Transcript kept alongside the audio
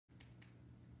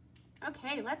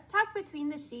Okay, let's talk between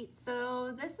the sheets.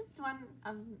 So this is one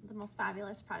of the most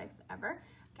fabulous products ever.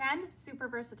 Again, super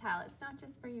versatile. It's not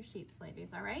just for your sheets, ladies,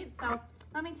 all right? So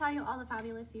let me tell you all the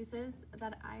fabulous uses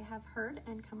that I have heard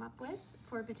and come up with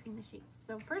for between the sheets.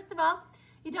 So first of all,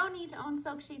 you don't need to own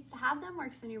silk sheets to have them.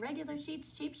 Works on your regular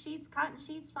sheets, cheap sheets, cotton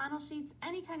sheets, flannel sheets,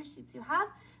 any kind of sheets you have.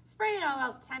 Spray it all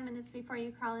out 10 minutes before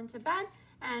you crawl into bed,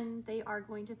 and they are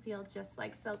going to feel just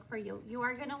like silk for you. You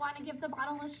are gonna wanna give the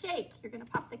bottle a shake. You're gonna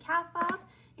pop the cap off.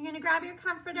 You're gonna grab your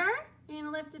comforter, you're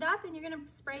gonna lift it up, and you're gonna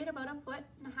spray it about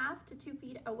 1.5 to 2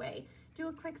 feet away. Do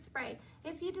a quick spray.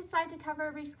 If you decide to cover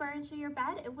every square inch of your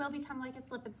bed, it will become like a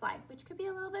slip and slide, which could be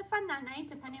a little bit fun that night,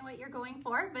 depending on what you're going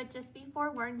for, but just be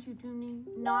forewarned, you do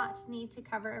not need to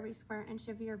cover every square inch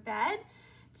of your bed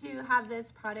to have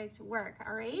this product work,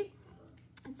 all right?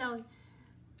 So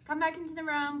come back into the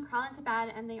room, crawl into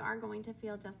bed, and they are going to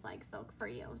feel just like silk for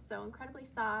you. So incredibly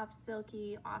soft,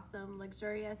 silky, awesome,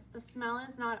 luxurious. The smell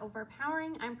is not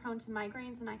overpowering. I'm prone to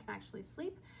migraines, and I can actually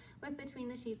sleep with between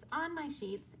the sheets on my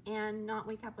sheets and not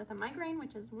wake up with a migraine,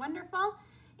 which is wonderful.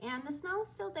 And the smell is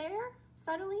still there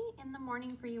subtly in the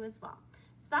morning for you as well.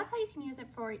 So that's how you can use it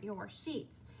for your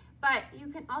sheets. But you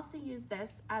can also use this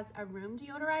as a room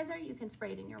deodorizer. You can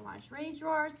spray it in your lingerie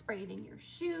drawer, spray it in your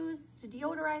shoes to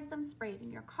deodorize them, spray it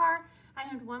in your car. I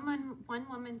had one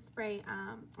woman spray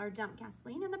or dump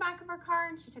gasoline in the back of her car,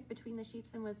 and she took between the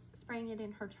sheets and was spraying it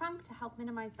in her trunk to help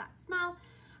minimize that smell.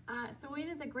 So it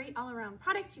is a great all-around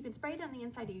product. You can spray it on the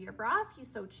inside of your bra if you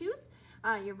so choose.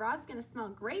 Your bra is gonna smell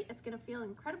great. It's gonna feel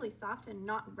incredibly soft and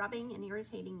not rubbing and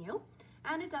irritating you.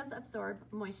 And it does absorb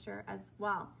moisture as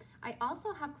well. I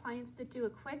also have clients that do a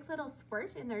quick little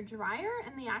squirt in their dryer,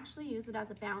 and they actually use it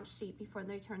as a bounce sheet before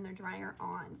they turn their dryer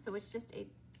on. So it's just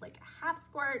like a half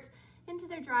squirt into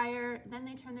their dryer, then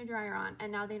they turn their dryer on,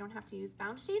 and now they don't have to use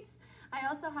bounce sheets. I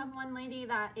also have one lady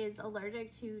that is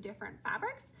allergic to different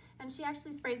fabrics, and she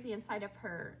actually sprays the inside of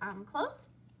her clothes,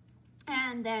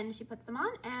 and then she puts them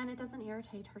on, and it doesn't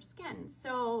irritate her skin.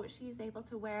 So she's able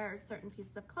to wear certain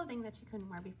pieces of clothing that she couldn't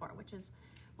wear before, which is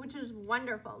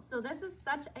wonderful. So this is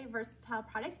such a versatile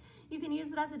product. You can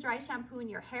use it as a dry shampoo in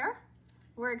your hair.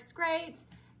 Works great.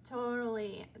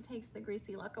 Totally takes the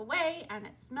greasy look away, and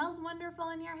it smells wonderful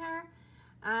in your hair.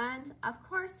 And of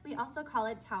course, we also call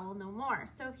it towel no more.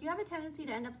 So if you have a tendency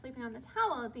to end up sleeping on the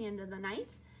towel at the end of the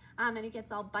night, and it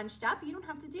gets all bunched up, you don't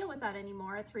have to deal with that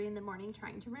anymore at 3 in the morning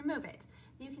trying to remove it.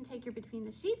 You can take your between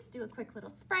the sheets, do a quick little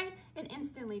spray, it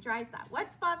instantly dries that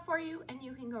wet spot for you, and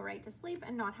you can go right to sleep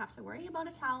and not have to worry about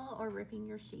a towel or ripping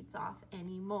your sheets off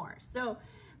anymore. So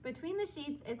between the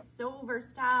sheets is so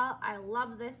versatile. I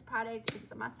love this product. It's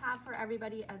a must-have for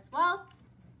everybody as well.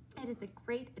 It is a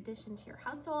great addition to your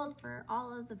household for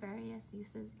all of the various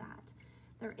uses that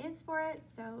there is for it.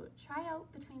 So try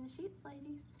out between the sheets,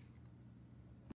 ladies.